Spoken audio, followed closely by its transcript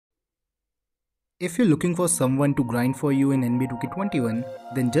If you're looking for someone to grind for you in NBA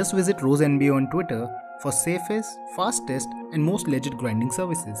 2K21, then just visit RoseNBA on Twitter for safest, fastest and most legit grinding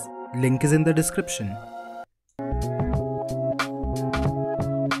services. Link is in the description.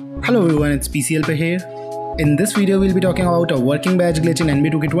 Hello everyone, it's PCLP here. In this video we'll be talking about a working badge glitch in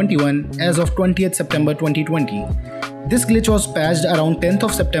NBA 2K21 as of 20th September 2020. This glitch was patched around 10th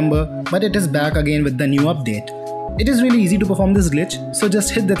of September, but it is back again with the new update. It is really easy to perform this glitch, so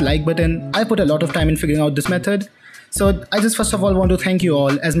just hit that like button. I put a lot of time in figuring out this method. So I just first of all want to thank you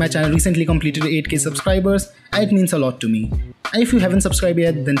all, as my channel recently completed 8k subscribers and it means a lot to me. And if you haven't subscribed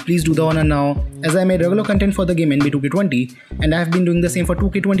yet, then please do the honor now, as I made regular content for the game NBA 2K20 and I have been doing the same for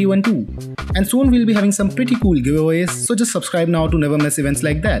 2K21 too. And soon we'll be having some pretty cool giveaways, so just subscribe now to never miss events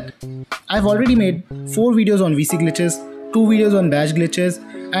like that. I've already made 4 videos on VC glitches, 2 videos on badge glitches,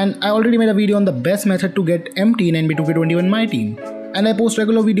 and I already made a video on the best method to get empty in NBA 2K21 My Team. And I post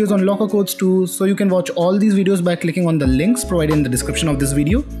regular videos on locker codes too, so you can watch all these videos by clicking on the links provided in the description of this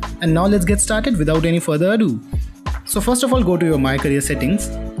video. And now let's get started without any further ado. So first of all, go to your My Career settings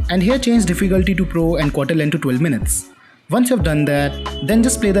and here change difficulty to Pro and quarter length to 12 minutes. Once you have done that, then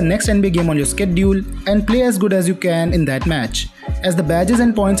just play the next NBA game on your schedule and play as good as you can in that match, as the badges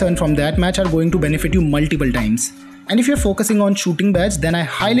and points earned from that match are going to benefit you multiple times. And if you're focusing on shooting badge, then I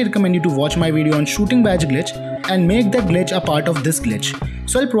highly recommend you to watch my video on shooting badge glitch and make that glitch a part of this glitch.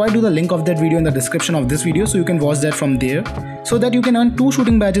 So I'll provide you the link of that video in the description of this video so you can watch that from there, so that you can earn 2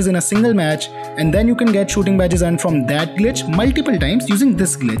 shooting badges in a single match, and then you can get shooting badges earned from that glitch multiple times using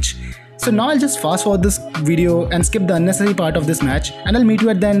this glitch. So now I'll just fast forward this video and skip the unnecessary part of this match, and I'll meet you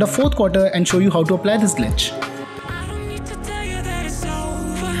at the end of 4th quarter and show you how to apply this glitch.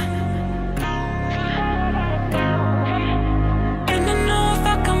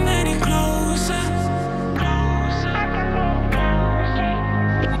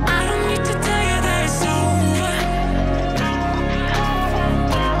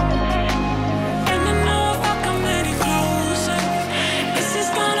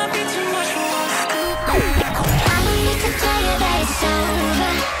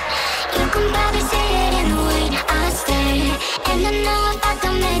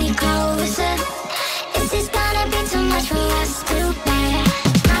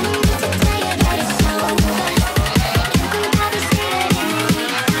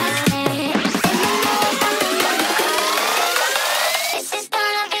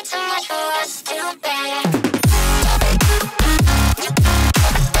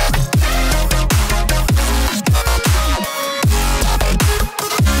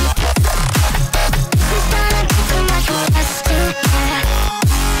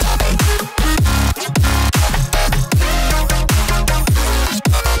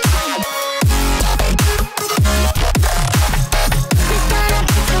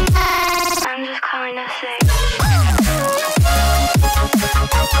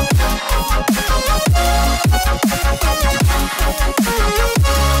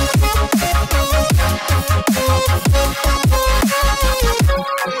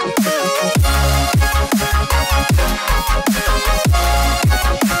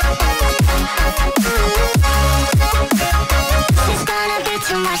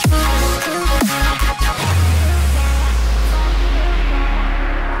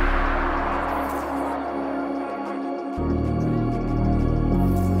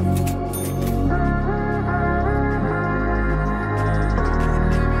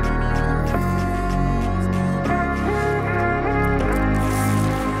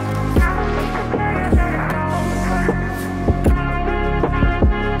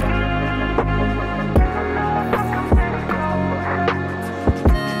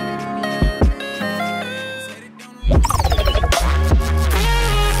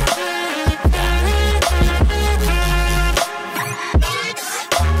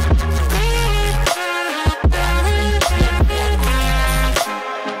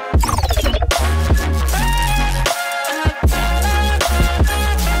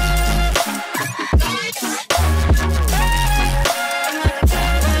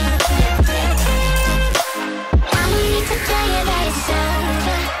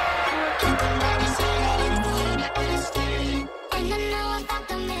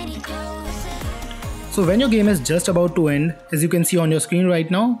 So when your game is just about to end, as you can see on your screen right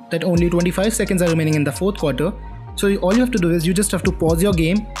now, that only 25 seconds are remaining in the 4th quarter. So all you have to do is you just have to pause your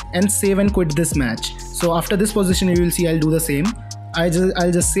game and save and quit this match. So after this position you will see I'll do the same. I'll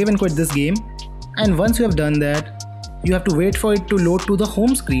just save and quit this game, and once you have done that, you have to wait for it to load to the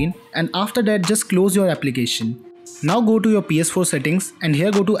home screen, and after that just close your application. Now go to your PS4 settings and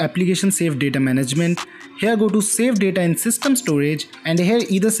here go to application save data management. Here go to save data in system storage and here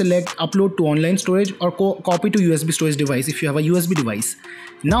either select upload to online storage or copy to USB storage device if you have a USB device.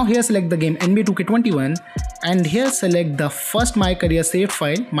 Now here select the game NBA 2K21 and here select the first My Career saved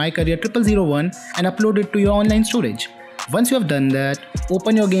file, My Career 0001, and upload it to your online storage. Once you have done that,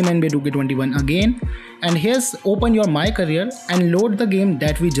 open your game NBA 2K21 again and here's open your My Career and load the game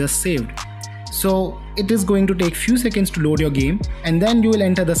that we just saved. So it is going to take few seconds to load your game and then you will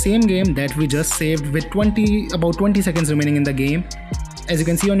enter the same game that we just saved with about 20 seconds remaining in the game. As you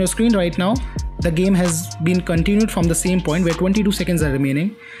can see on your screen right now, the game has been continued from the same point where 22 seconds are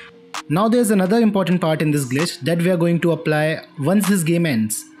remaining. Now there's another important part in this glitch that we are going to apply once this game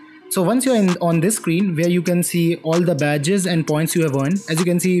ends. So once you're on this screen where you can see all the badges and points you have earned, as you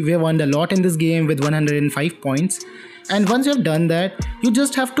can see we have earned a lot in this game with 105 points. And once you have done that, you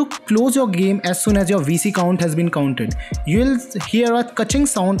just have to close your game as soon as your VC count has been counted. You will hear a catching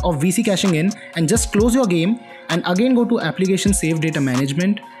sound of VC cashing in and just close your game and again go to application save data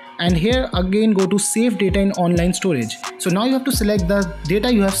management and here again go to save data in online storage. So now you have to select the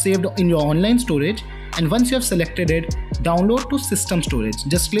data you have saved in your online storage and once you have selected it, download to system storage.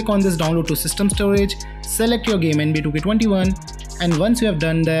 Just click on this download to system storage, select your game NBA 2K21 and once you have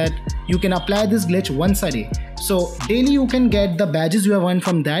done that, you can apply this glitch once a day. So daily you can get the badges you have won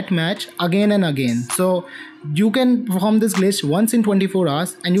from that match again and again. So you can perform this glitch once in 24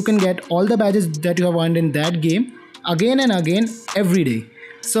 hours and you can get all the badges that you have earned in that game again and again every day.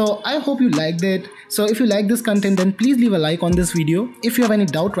 So I hope you liked it. So if you like this content then please leave a like on this video. If you have any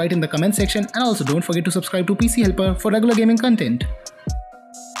doubt, write in the comment section and also don't forget to subscribe to PC Helper for regular gaming content.